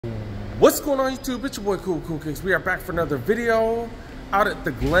What's going on YouTube? It's your boy Cool Kicks. We are back for another video out at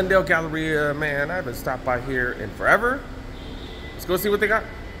the Glendale Galleria. Man, I haven't stopped by here in forever. Let's go see what they got.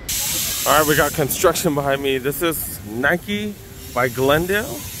 All right, we got construction behind me. This is Nike by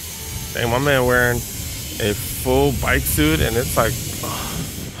Glendale. Dang, my man wearing a full bike suit and it's like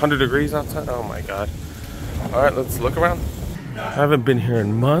 100 degrees outside. Oh my God. All right, let's look around. I haven't been here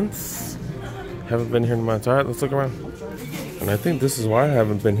in months. All right, let's look around. And I think this is why I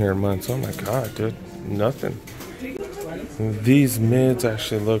haven't been here in months. Oh my God, dude, nothing. These mids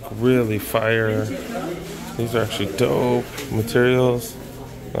actually look really fire. These are actually dope materials.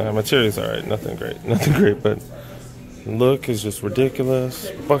 Materials all right, nothing great, but look is just ridiculous.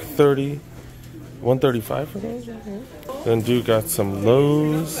 $130, $135 for those. Then dude got some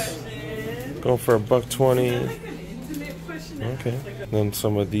lows, going for $120. Okay. Then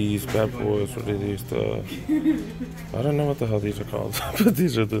some of these bad boys, what are these? I don't know what the hell these are called, but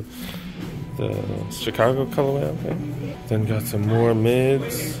these are the Chicago colorway. Okay. Then got some more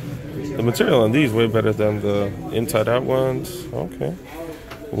mids. The material on these way better than the inside out ones. Okay.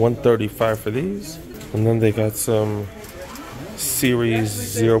 $135 for these. And then they got some series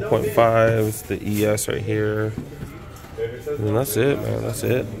 0.5s, the ES right here. And that's it, man. That's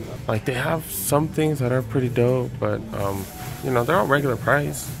it. Like, they have some things that are pretty dope, but you know, they're all regular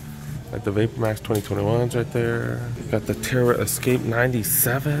price. Like the Vapor Max 2021s right there. Got the Terra Escape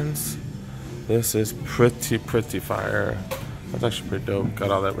 97s. This is pretty fire. That's actually pretty dope.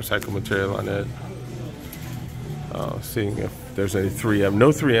 Got all that recycled material on it. Seeing if there's any 3M. No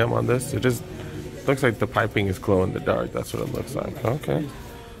 3M on this. It just looks like the piping is glow in the dark. That's what it looks like. Okay.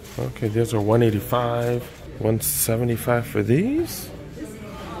 Okay, these are $185, $175 for these.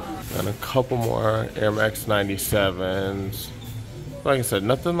 And a couple more Air Max 97s. Like I said,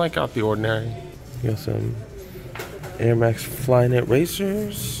 nothing like out the ordinary. Got some Air Max Flyknit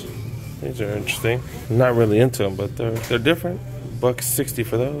racers. These are interesting. I'm not really into them, but they're different. $160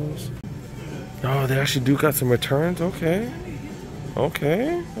 for those. Oh, they actually do got some returns. Okay.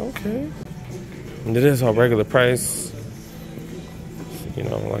 Okay. And it is all regular price. You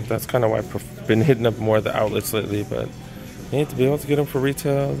know, like that's kind of why I've been hitting up more of the outlets lately, but you need to be able to get them for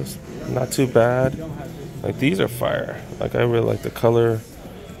retail. It's not too bad. Like, these are fire. Like, I really like the color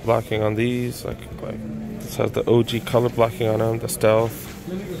blocking on these. Like this has the OG color blocking on them, the stealth.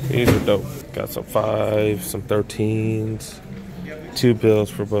 These are dope. Got some 5s, some 13s. 2 bills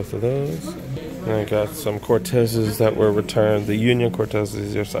for both of those. And I got some Cortezes that were returned. The Union Cortezes,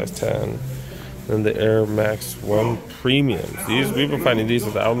 these are size 10. And the Air Max 1 Premiums. These, we've been finding these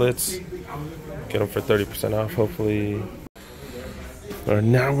at the outlets. Get them for 30% off, hopefully. Alright,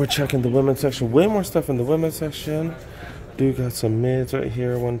 now we're checking the women's section. Way more stuff in the women's section. Dude got some mids right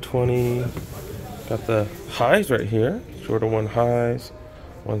here, 120. Got the highs right here. Jordan 1 highs,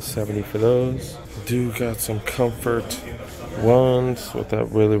 170 for those. Dude got some comfort ones with that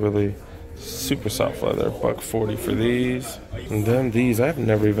really super soft leather. $140 for these. And then these, I've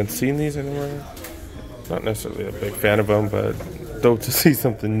never even seen these anywhere. Not necessarily a big fan of them, but dope to see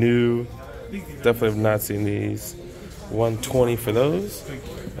something new. Definitely have not seen these. $120 for those.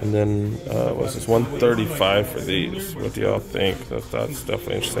 And then what's this? $135 for these. What do y'all think? That's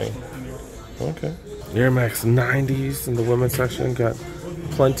definitely interesting. Okay. Air Max 90s in the women's section. Got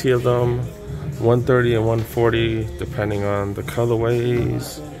plenty of them. $130 and $140 depending on the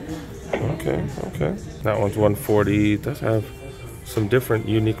colorways. Okay. That one's $140. It does have some different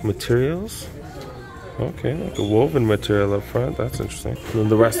unique materials. Okay, like a woven material up front. That's interesting. And then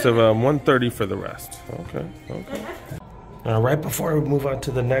the rest of them, $130 for the rest. Okay. Right before we move on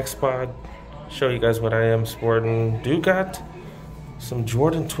to the next spot, show you guys what I am sporting. Dude got some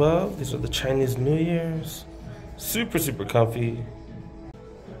Jordan 12. These are the Chinese New Year's. Super comfy.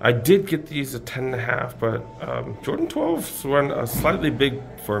 I did get these at 10.5, but Jordan 12s were slightly big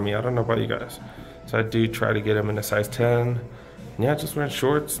for me. I don't know about you guys. So I do try to get them in a size 10. Yeah, just wearing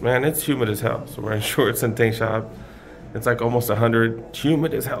shorts. Man, it's humid as hell. So wearing shorts and tank top. It's like almost 100.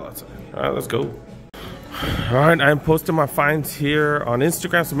 Humid as hell outside. All right, let's go. All right, I'm posting my finds here on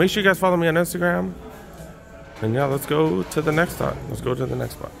Instagram. So make sure you guys follow me on Instagram. And yeah, let's go to the next spot.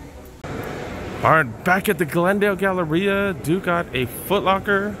 All right, back at the Glendale Galleria. Dude got a Foot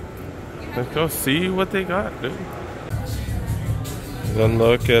Locker. Let's go see what they got, dude. Then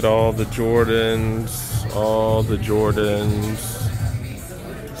look at all the Jordans.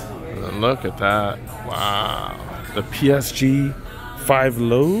 And look at that. Wow. The PSG 5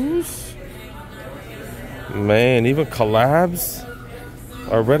 lows. Man, even collabs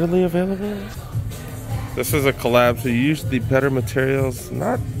are readily available. This is a collab, so usually better materials.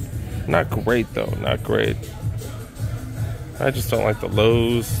 Not great though, not great. I just don't like the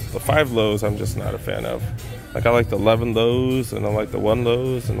lows. The 5 lows I'm just not a fan of. Like I like the 11 lows and I like the 1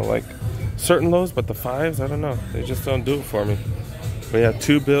 lows and I like certain lows, but the 5s, I don't know. They just don't do it for me. We have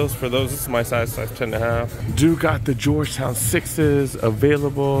 2 bills for those. This is my size 10.5. Do got the Georgetown 6s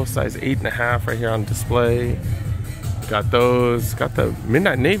available, size 8.5 right here on display. Got those. Got the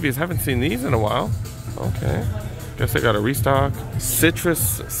Midnight Navies. Haven't seen these in a while. Okay. Guess I got a restock.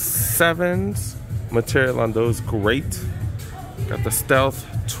 Citrus 7s. Material on those, great. Got the Stealth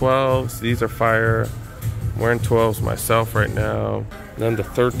 12s. These are fire. I'm wearing 12s myself right now. And then the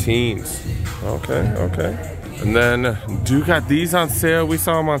 13s. Okay, okay. And then do got these on sale. We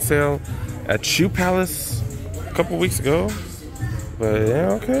saw them on sale at Shoe Palace a couple weeks ago. But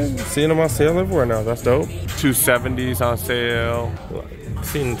yeah, okay. Seeing them on sale everywhere now. That's dope. 270s on sale.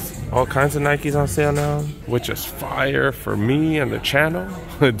 Seen all kinds of Nikes on sale now, which is fire for me and the channel.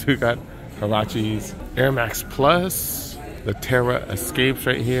 Do got Hirachis, Air Max Plus, the Terra Escapes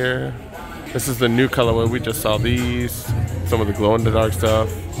right here. This is the new colorway. We just saw these. Some of the glow in the dark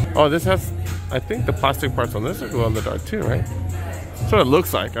stuff. Oh, this has, I think the plastic parts on this are glow in the dark too, right? That's what it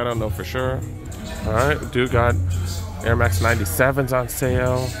looks like. I don't know for sure. All right, do got Air Max 97s on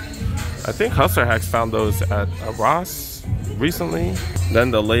sale. I think Hustler Hacks found those at Ross recently.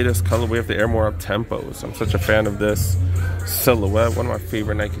 Then the latest color, we have the Air More Up Tempos. I'm such a fan of this silhouette. One of my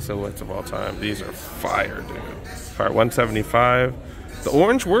favorite Nike silhouettes of all time. These are fire, dude. Fire. 175. The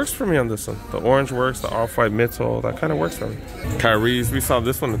orange works for me on this one. The orange works, the off-white midsole, that kind of works for me. Kyrie's, we saw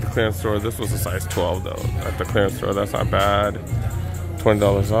this one at the clearance store. This was a size 12 though, at the clearance store. That's not bad.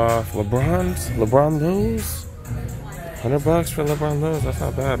 $20 off. LeBron lows. $100 for LeBron lows. That's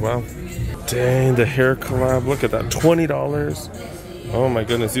not bad. Wow. Dang, the hair collab. Look at that. $20. Oh my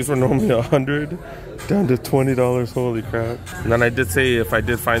goodness. These were normally $100, down to $20. Holy crap. And then I did say if I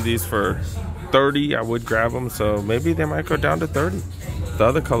did find these for $30, I would grab them. So maybe they might go down to $30. The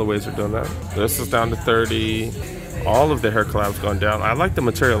other colorways are doing that. This is down to $30. All of the hair collabs going down. I like the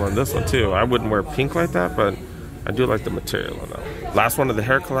material on this one too. I wouldn't wear pink like that, but I do like the material on that. Last one of the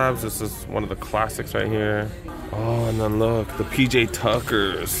hair collabs. This is one of the classics right here. Oh, and then look, the PJ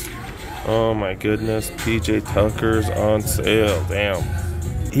Tuckers. Oh my goodness, PJ Tuckers on sale. Damn.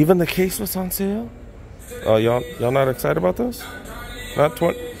 Even the case was on sale? Oh, y'all not excited about this? Not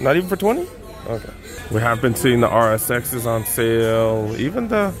even for 20? Okay. We have been seeing the RSXs on sale. Even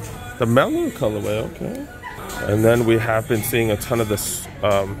the mellow colorway, okay. And then we have been seeing a ton of the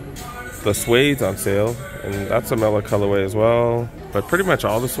suedes on sale, and that's a mellow colorway as well. But pretty much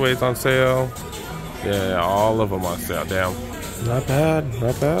all the suedes on sale. Yeah, all of them on sale. Damn. Not bad,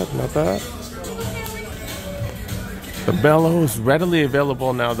 not bad, not bad. The mellows readily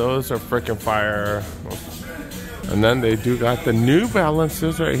available now. Those are freaking fire. And then they do got the New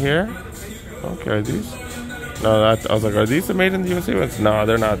Balances right here. Okay, are these? No, I was like, are these the made in the USA ones? No,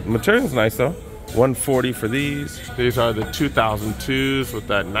 they're not. Material's nice though. $140 for these. These are the 2002s with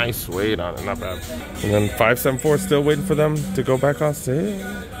that nice suede on it. Not bad. And then 574 still waiting for them to go back on sale.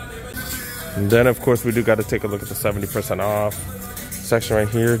 And then of course we do got to take a look at the 70% off section right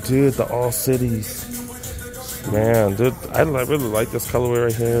here. Dude, the All Cities. Man, dude, I really like this colorway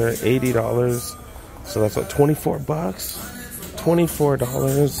right here. $80. So that's what, 24 bucks?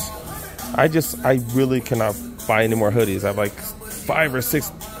 $24. I really cannot buy any more hoodies. I have like 5 or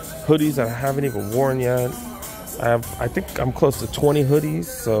 6 hoodies that I haven't even worn yet. I think I'm close to 20 hoodies,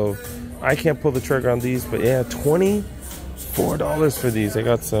 so I can't pull the trigger on these. But yeah, $24 for these. They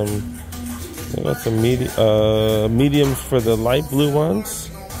got some mediums for the light blue ones,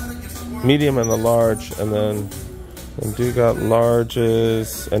 medium and the large, and then they do got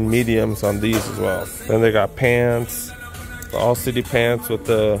larges and mediums on these as well. Then they got pants, the All City pants with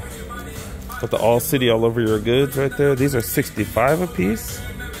the All City all over your goods right there. These are $65 a piece.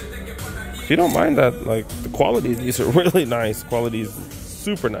 If you don't mind that, like the quality of these are really nice. Quality is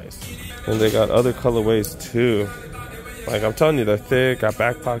super nice. And they got other colorways too. Like I'm telling you, they're thick, got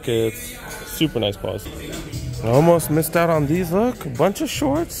back pockets, super nice quality. I almost missed out on these. Look, a bunch of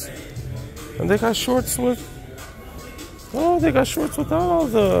shorts. And they got shorts with, oh, they got shorts with all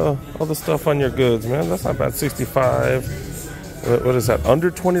the stuff on your goods, man. That's not bad. 65. What is that? Under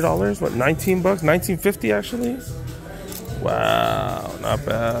 $20? What, 19 bucks? 19.50 actually? Wow, not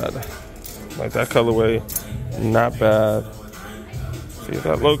bad. Like that colorway, not bad. See,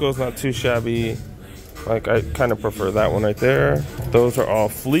 that logo's not too shabby. Like I kind of prefer that one right there. Those are all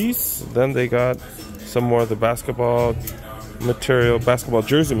fleece. Then they got some more of the basketball material, basketball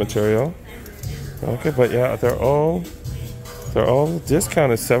jersey material. Okay, but yeah, they're all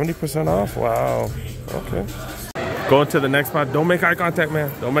discounted, 70% off. Wow. Okay. Going to the next spot. Don't make eye contact, man.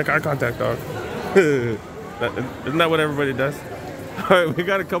 Don't make eye contact, dog. Isn't that what everybody does? All right, we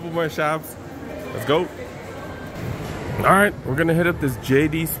got a couple more shops. Let's go. All right, we're gonna hit up this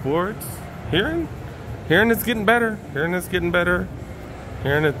JD Sports. Hearing it's getting better. Hearing it's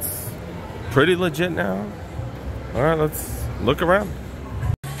pretty legit now. All right, let's look around.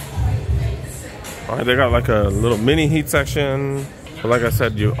 All right, they got like a little mini heat section. But like I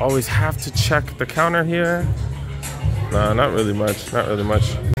said, you always have to check the counter here. No, not really much, not really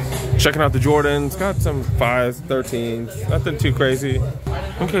much. Checking out the Jordans, got some 5s, 13s, nothing too crazy.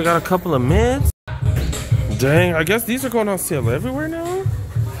 Okay, got a couple of mids. Dang, I guess these are going on sale everywhere now?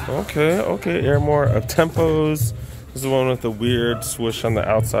 Okay, Airmore up tempos. This is the one with the weird swoosh on the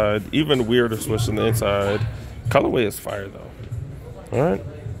outside, even weirder swoosh on the inside. Colorway is fire though. All right,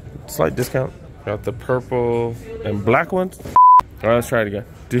 slight discount. Got the purple and black ones. All right, let's try it again.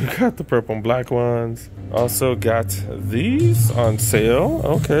 Dude, got the purple and black ones. Also got these on sale.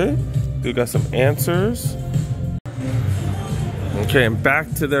 Okay, dude, got some answers. Okay, and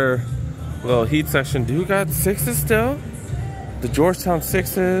back to their little heat section. Dude, got 6s still. The Georgetown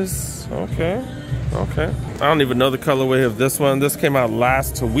 6s. Okay. I don't even know the colorway of this one. This came out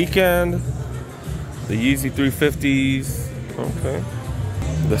last weekend. The Yeezy 350s. Okay.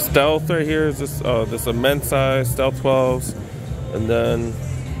 The Stealth right here is this. Oh, this is a men's size Stealth 12s, and then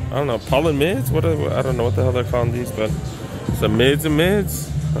I don't know, pollen mids. I don't know what the hell they're calling these, but some mids and mids.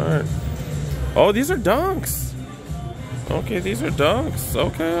 All right. Oh, these are dunks. Okay, these are dunks.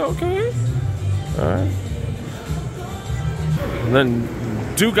 Okay. All right. And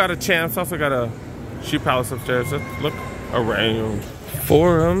then do got a chance. Also got a shoe palace upstairs. Let's look around.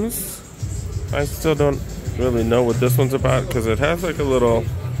 Forums. I still don't really know what this one's about because it has like a little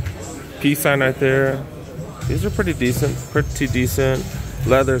peace sign right there. These are pretty decent.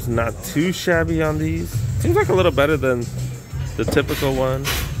 Leather's not too shabby on these. Seems like a little better than the typical one.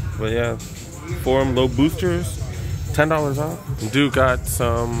 But yeah, Forum low boosters, $10 off. Do got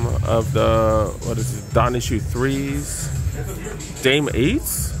some of the, what is it, Donny Shoe 3s. Dame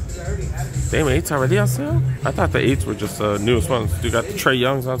 8s? Dame 8s already on sale? I thought the 8s were just the newest ones. Do got the Trey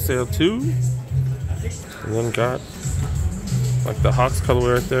Youngs on sale too. And then got like the Hawks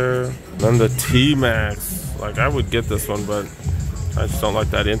colorway right there. And then the T-Max. Like I would get this one, but I just don't like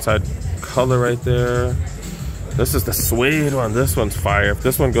that inside color right there. This is the suede one. This one's fire. If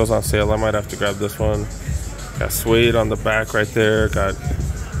this one goes on sale, I might have to grab this one. Got suede on the back right there. Got,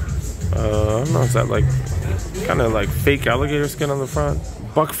 I don't know, is that like kind of like fake alligator skin on the front?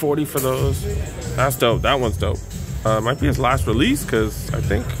 $140 for those. That's dope. That one's dope. Might be his last release because I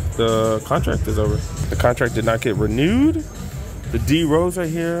think the contract is over. The contract did not get renewed. The D Rose right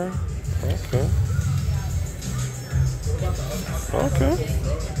here. Okay.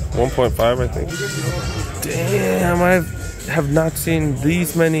 1.5, I think. Damn, I have not seen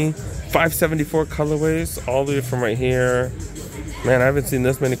these many 574 colorways all the way from right here. Man, I haven't seen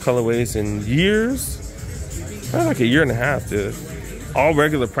this many colorways in years. Probably like a year and a half, dude. All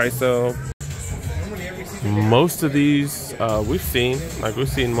regular price though. Most of these we've seen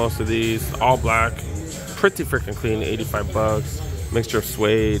most of these. All black, pretty freaking clean, $85. Mixture of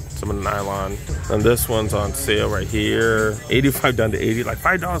suede, some of the nylon. And this one's on sale right here. 85 down to 80, like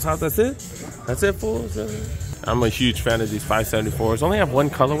 $5 off, that's it? That's it, fools? I'm a huge fan of these 574s. Only have one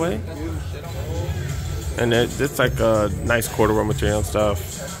colorway. And it's like a nice corduroy material and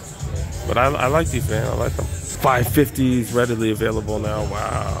stuff. But I like these, man, I like them. 550s readily available now,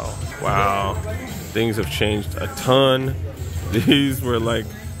 wow. Things have changed a ton. These were like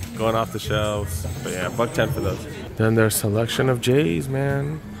going off the shelves. But yeah, $110 for those. Then their selection of J's,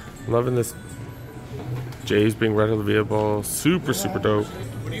 man. Loving this. J's being readily available. Super dope.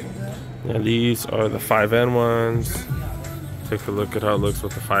 And these are the 5N ones. Take a look at how it looks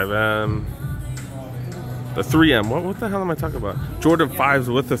with the 5M. The 3M. What the hell am I talking about? Jordan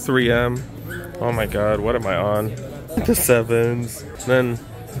 5s with the 3M. Oh my god, what am I on? The 7s. Then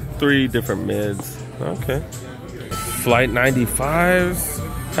 3 different mids. Okay. Flight 95s.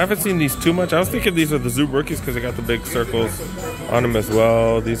 Haven't seen these too much. I was thinking these are the Zoom rookies because they got the big circles on them as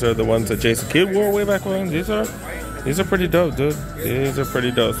well. These are the ones that Jason Kidd wore way back when. These are pretty dope, dude. These are pretty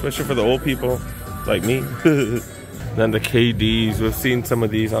dope, especially for the old people like me. Then the KDs. We've seen some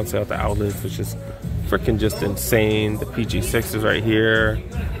of these on sale at the outlets, which is freaking just insane. The PG6s right here.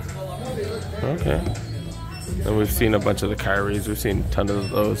 Okay. And we've seen a bunch of the Kyries. We've seen a ton of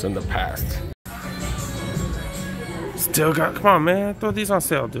those in the past. Still got, come on, man. Throw these on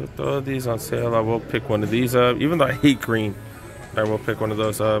sale, dude. Throw these on sale. I will pick one of these up. Even though I hate green, I will pick one of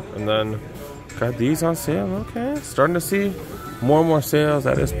those up. And then got these on sale. Okay. Starting to see more and more sales.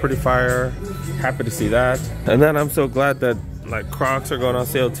 That is pretty fire. Happy to see that. And then I'm so glad that like Crocs are going on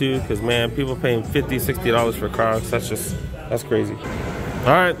sale too, because man, people paying $50, $60 for Crocs. That's crazy.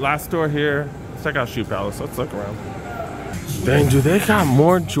 All right, last store here. Let's check out Shoe Palace. Let's look around. Dang, do they got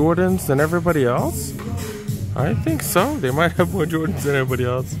more Jordans than everybody else? I think so. They might have more Jordans than everybody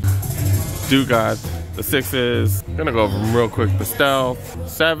else. Do got the 6s. Gonna go over them real quick. The Stealth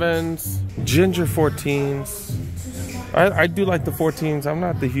 7s, Ginger 14s. I do like the 14s. I'm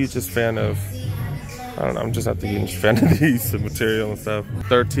not the hugest fan of, I don't know, I'm just not the hugest fan of these, the material and stuff.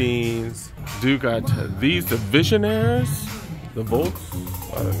 13s. Do got these, the Visionaires, the Volts.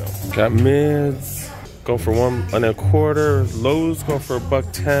 I don't know. Got mids. Go for $1.25. Lows go for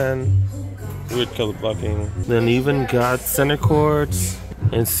 $1.10. Weird color blocking. Then even got center courts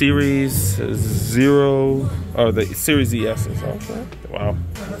and Series 0, or the Series ESs. Okay. Wow.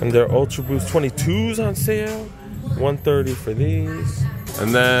 And their Ultra Boost 22s on sale. $130 for these.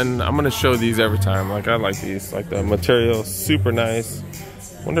 And then I'm gonna show these every time. Like, I like these. Like, the material, super nice.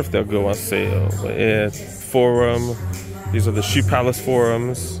 Wonder if they'll go on sale. But yeah, Forum. These are the Shoe Palace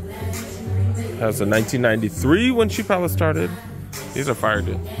Forums. Has a 1993 when Shoe Palace started. These are fire,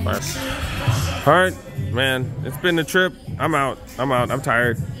 dude. Fire. All right, man. It's been a trip. I'm out. I'm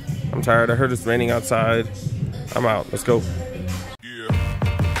tired. I heard it's raining outside. I'm out. Let's go.